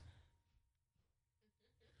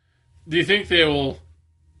 Do you think they will...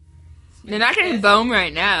 They're not getting bone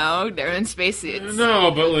right now. They're in spacesuits.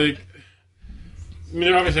 No, but like... I mean,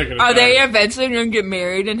 they're obviously not going to Are they eventually going to get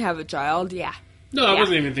married and have a child? Yeah. No, I Yeah.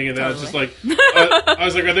 wasn't even thinking that. Totally. It's just like... I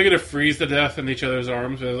was like, are they going to freeze to death in each other's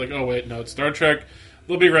arms? And I was like, oh, wait, no, it's Star Trek.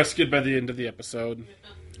 They'll be rescued by the end of the episode.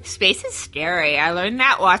 Space is scary. I learned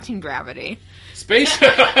that watching Gravity. Space...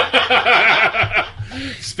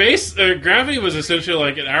 Gravity was essentially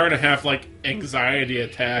like an hour and a half, like, anxiety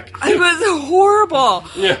attack. It was horrible.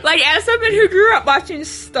 Yeah. Like, as someone who grew up watching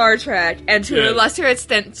Star Trek, and to Yeah. a lesser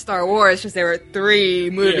extent Star Wars, because there were 3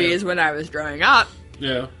 movies when I was growing up,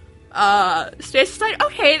 Yeah. space is like,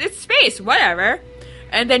 okay, it's space, whatever.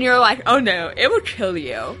 And then you're like, oh no, it will kill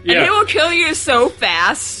you. Yeah. And it will kill you so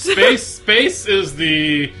fast. Space is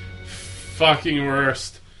the fucking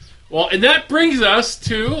worst. Well, and that brings us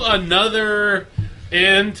to another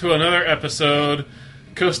episode.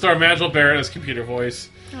 Co-star Magil Barrett as computer voice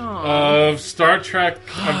of Star Trek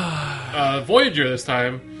Voyager this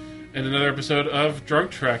time, and another episode of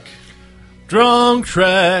Drunk Trek. Drunk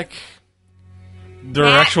Trek. There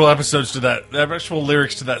are actual episodes to that. There are actual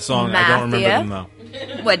lyrics to that song. I don't remember them though.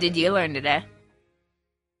 What did you learn today?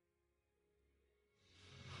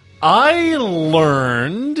 I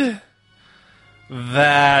learned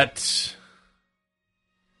that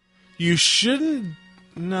you shouldn't.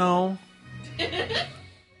 No.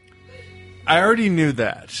 I already knew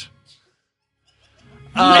that.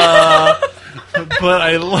 But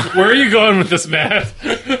Where are you going with this, Matt?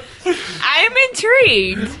 I'm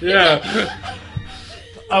intrigued. Yeah,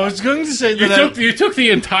 I was going to say that you took the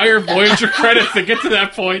entire Voyager credits to get to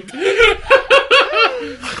that point.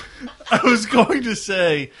 I was going to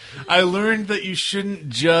say I learned that you shouldn't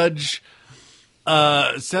judge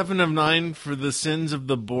 7 of 9 for the sins of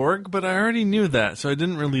the Borg, but I already knew that, so I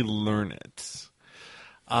didn't really learn it.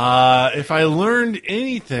 If I learned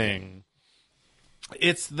anything,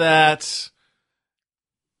 it's that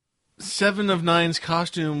 7 of 9's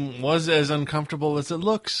costume was as uncomfortable as it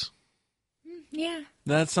looks. Yeah.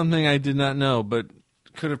 That's something I did not know, but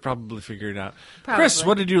could have probably figured out. Probably. Chris,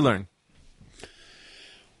 what did you learn?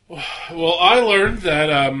 Well, I learned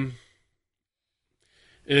that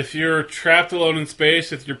if you're trapped alone in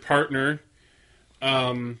space with your partner,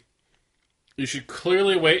 you should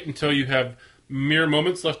clearly wait until you have mere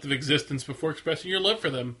moments left of existence before expressing your love for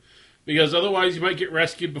them. Because otherwise you might get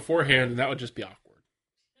rescued beforehand, and that would just be awkward.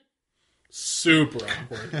 Super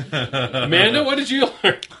awkward. Amanda, what did you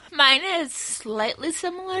learn? Mine is slightly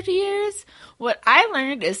similar to yours. What I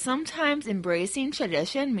learned is sometimes embracing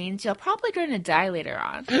tradition means you're probably going to die later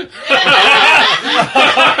on.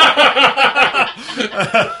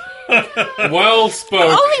 Well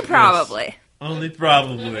spoken. Only probably. Only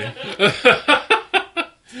probably.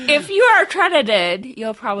 If you are credited,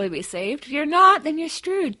 you'll probably be saved. If you're not, then you're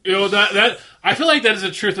screwed. You know, that I feel like that is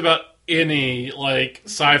the truth about any like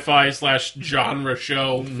sci-fi / genre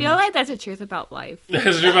show. I feel like that's the truth about life. That's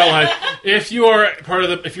the truth about life. If you are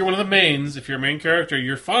if you're one of the mains, if you're a main character,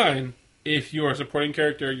 you're fine. If you are a supporting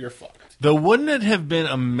character, you're fucked. Though, wouldn't it have been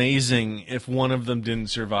amazing if one of them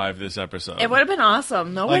didn't survive this episode? It would have been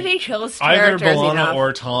awesome. Nobody kills either characters B'Elanna enough.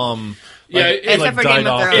 or Tom. Yeah, except for died Game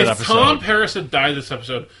of off Thrones. that If episode. Tom Paris had died this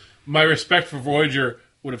episode, my respect for Voyager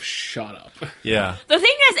would have shot up. Yeah. The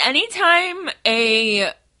thing is, anytime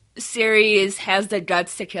a series has the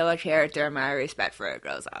guts to kill a character, my respect for it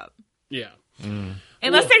goes up. Yeah.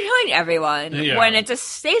 Unless they're killing everyone. Yeah. When it just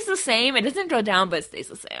stays the same, it doesn't go down, but it stays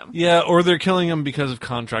the same. Yeah, or they're killing him because of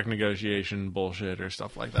contract negotiation bullshit or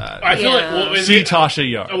stuff like that. I feel like Yeah. See Tasha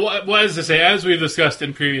Yar. Well, as to say, as we've discussed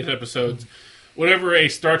in previous episodes, whenever a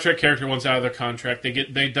Star Trek character wants out of their contract,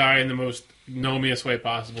 they die in the most ignominious way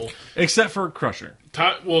possible. Except for Crusher.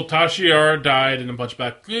 Tasha Yar died in a bunch of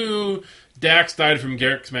black goo. Dax died from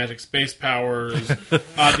Garrick's magic space powers.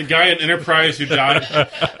 The guy in Enterprise who died.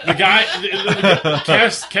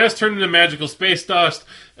 Cass turned into magical space dust.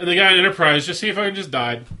 And the guy in Enterprise, just see if I can just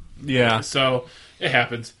died. Yeah, So, it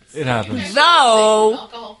happens. it happens.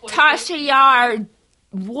 Though, Tasha Yar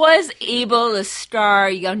was able to scar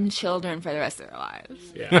young children for the rest of their lives.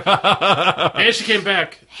 Yeah. And she came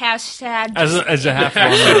back. Hashtag. As a half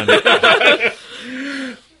man.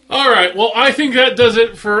 All right. Well, I think that does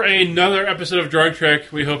it for another episode of Drug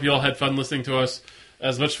Trek. We hope you all had fun listening to us.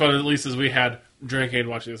 As much fun, at least, as we had drinking and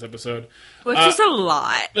watching this episode. Which is a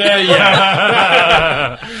lot.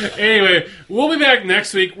 Yeah. Anyway, we'll be back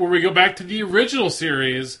next week where we go back to the original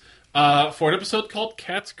series for an episode called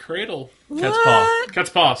Cat's Cradle. Cat's Paw. Cat's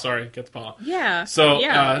Paw, sorry. Cat's Paw. Yeah. So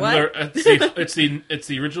what? it's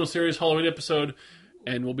the original series Halloween episode,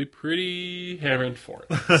 and we'll be pretty hammered for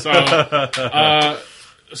it.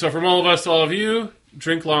 So from all of us to all of you,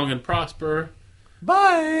 drink long and prosper.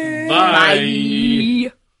 Bye. Bye.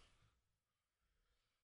 Bye.